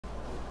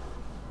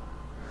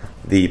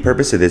The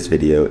purpose of this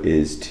video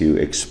is to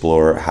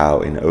explore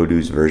how in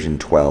Odoo's version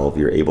 12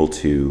 you're able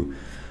to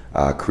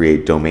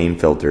create domain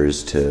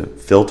filters to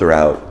filter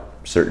out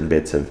certain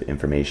bits of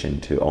information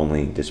to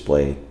only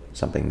display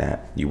something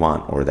that you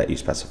want or that you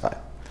specify.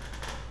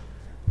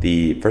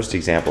 The first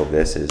example of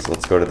this is,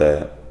 let's go to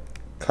the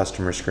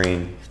customer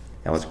screen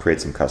and let's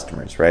create some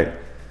customers, right?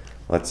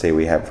 Let's say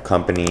we have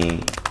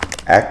company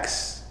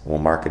X, we'll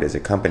mark it as a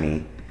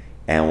company,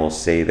 and we'll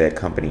say that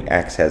company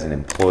X has an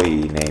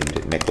employee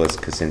named Nicholas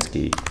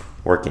Kaczynski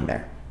working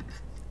there.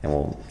 And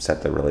we'll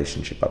set the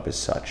relationship up as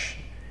such.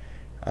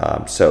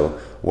 So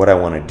what I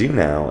want to do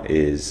now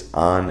is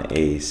on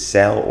a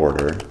sale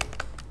order,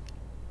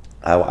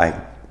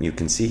 you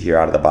can see here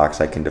out of the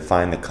box, I can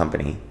define the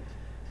company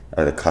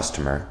or the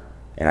customer,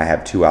 and I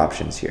have two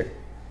options here.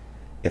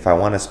 If I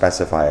want to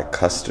specify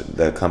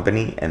the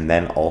company and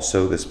then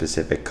also the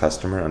specific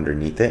customer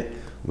underneath it,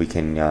 we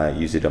can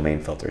use a domain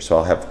filter. So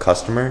I'll have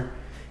customer,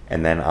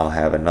 and then I'll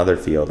have another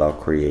field I'll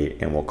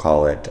create, and we'll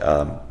call it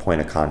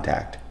point of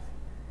contact.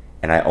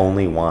 And I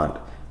only want,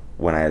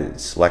 when I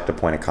select a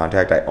point of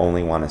contact, I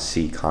only want to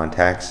see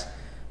contacts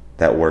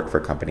that work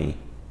for company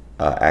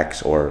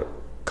X or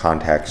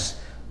contacts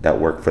that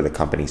work for the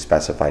company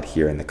specified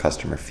here in the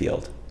customer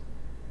field.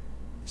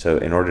 So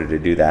in order to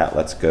do that,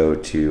 let's go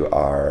into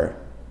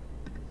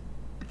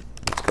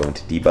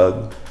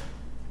debug.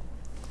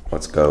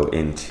 Let's go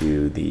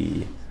into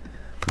the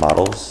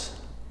models.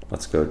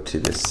 Let's go to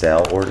the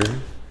sale order.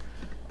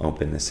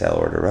 Open the sale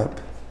order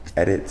up.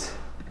 Edit.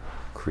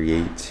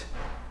 Create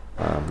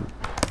point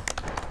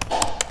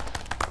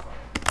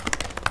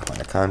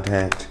of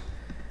contact.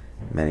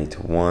 Many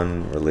to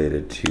one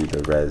related to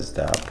the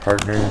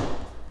res.partner.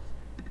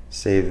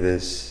 Save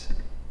this.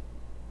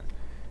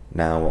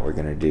 Now what we're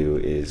going to do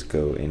is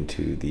go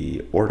into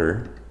the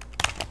order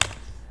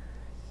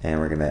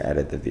and we're going to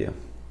edit the view.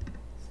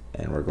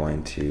 And we're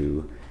going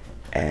to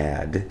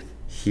add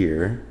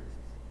here,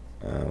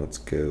 let's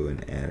go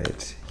and add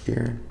it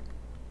here.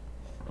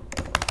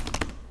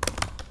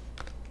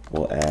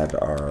 We'll add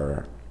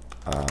our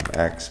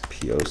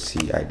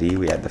XPOC ID.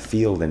 We add the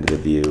field into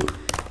the view,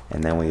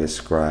 and then we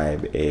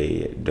ascribe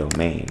a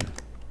domain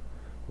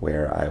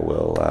where I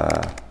will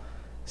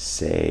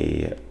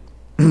say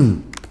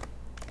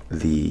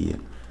the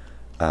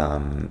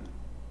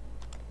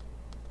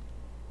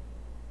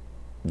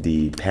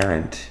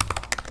parent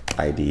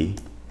ID,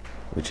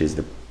 which is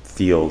the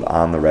field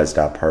on the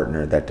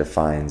res.partner that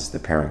defines the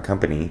parent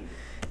company,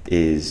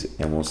 is,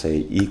 and we'll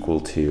say equal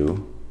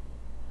to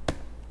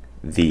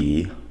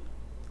the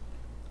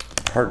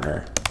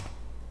partner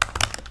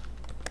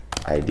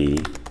ID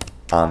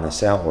on the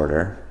sale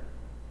order,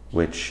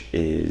 which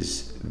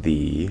is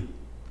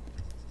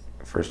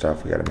first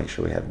off, we got to make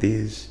sure we have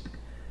these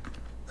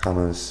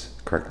commas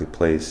correctly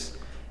placed,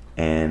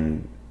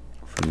 and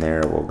from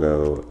there we'll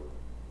go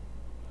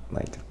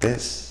like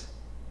this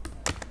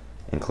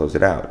and close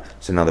it out.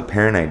 So now the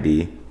parent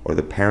ID, or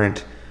the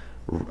parent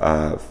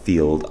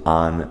field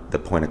on the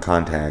point of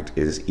contact,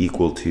 is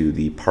equal to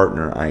the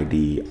partner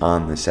ID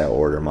on the sale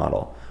order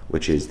model,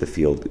 which is the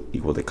field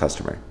equal to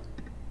customer.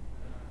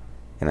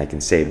 And I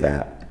can save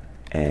that,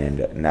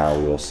 and now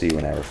we will see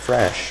when I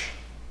refresh,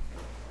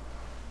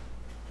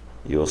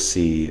 you'll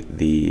see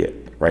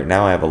right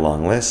now I have a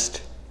long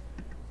list,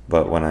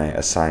 but when I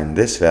assign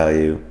this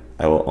value,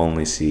 I will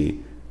only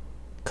see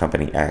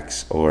company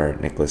X or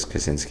Nicholas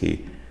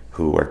Kaczynski,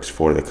 who works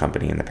for the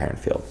company in the parent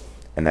field.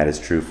 And that is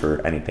true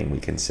for anything. We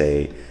can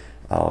say,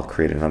 I'll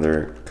create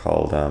another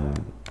called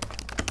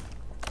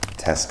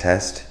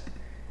test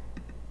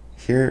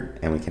here,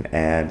 and we can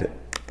add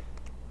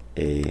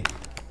a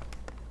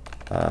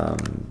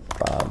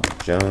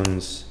Bob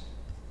Jones,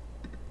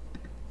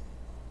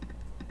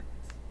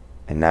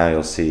 and now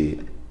you'll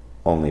see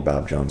only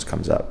Bob Jones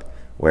comes up.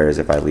 Whereas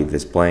if I leave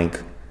this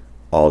blank,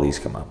 all these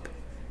come up.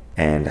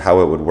 And how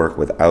it would work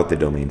without the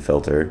domain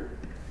filter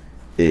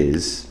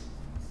is,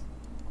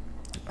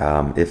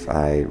 if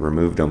I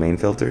remove domain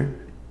filter,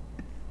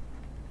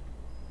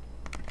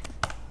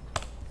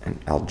 and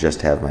I'll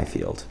just have my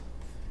field.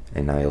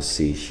 And now you'll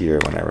see here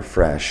when I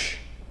refresh,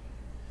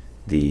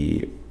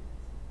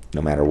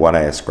 no matter what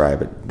I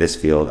ascribe at this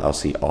field, I'll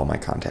see all my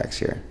contacts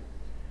here.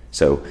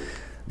 So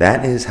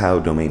that is how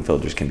domain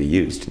filters can be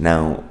used.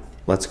 Now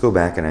let's go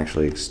back and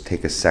actually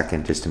take a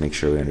second just to make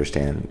sure we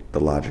understand the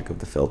logic of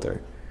the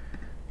filter.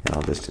 And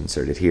I'll just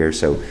insert it here.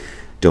 So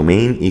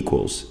domain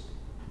equals,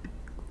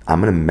 I'm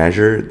going to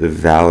measure the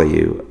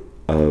value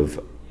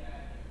of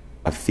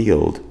a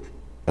field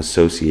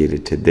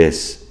associated to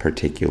this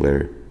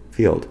particular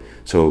field.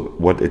 So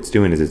what it's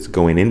doing is it's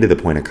going into the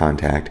point of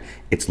contact,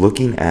 it's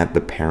looking at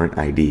the parent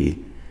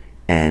ID,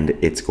 and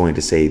it's going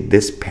to say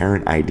this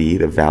parent ID,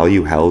 the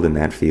value held in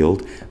that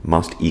field,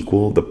 must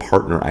equal the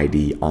partner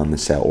ID on the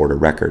sale order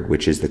record,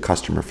 which is the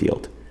customer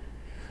field.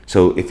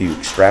 So if you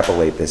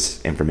extrapolate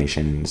this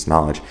information, this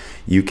knowledge,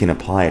 you can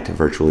apply it to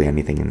virtually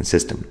anything in the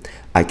system.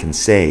 I can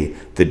say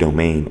the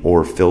domain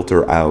or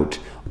filter out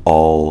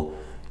all,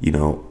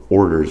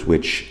 orders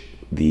which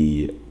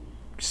the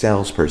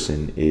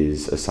salesperson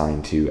is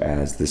assigned to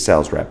as the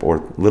sales rep,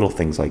 or little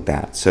things like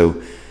that.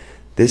 So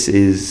this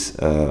is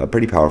a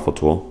pretty powerful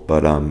tool,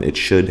 but it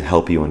should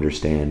help you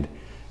understand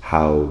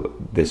how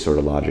this sort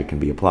of logic can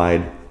be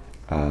applied,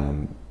 so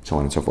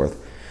on and so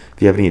forth.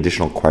 If you have any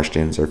additional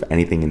questions, or if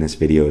anything in this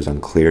video is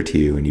unclear to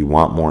you and you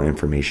want more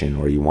information,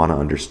 or you want to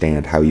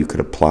understand how you could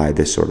apply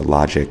this sort of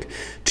logic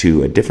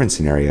to a different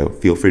scenario,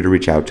 feel free to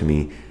reach out to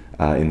me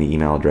in the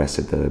email address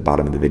at the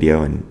bottom of the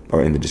video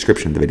or in the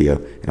description of the video,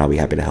 and I'll be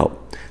happy to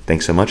help.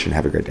 Thanks so much and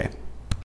have a great day.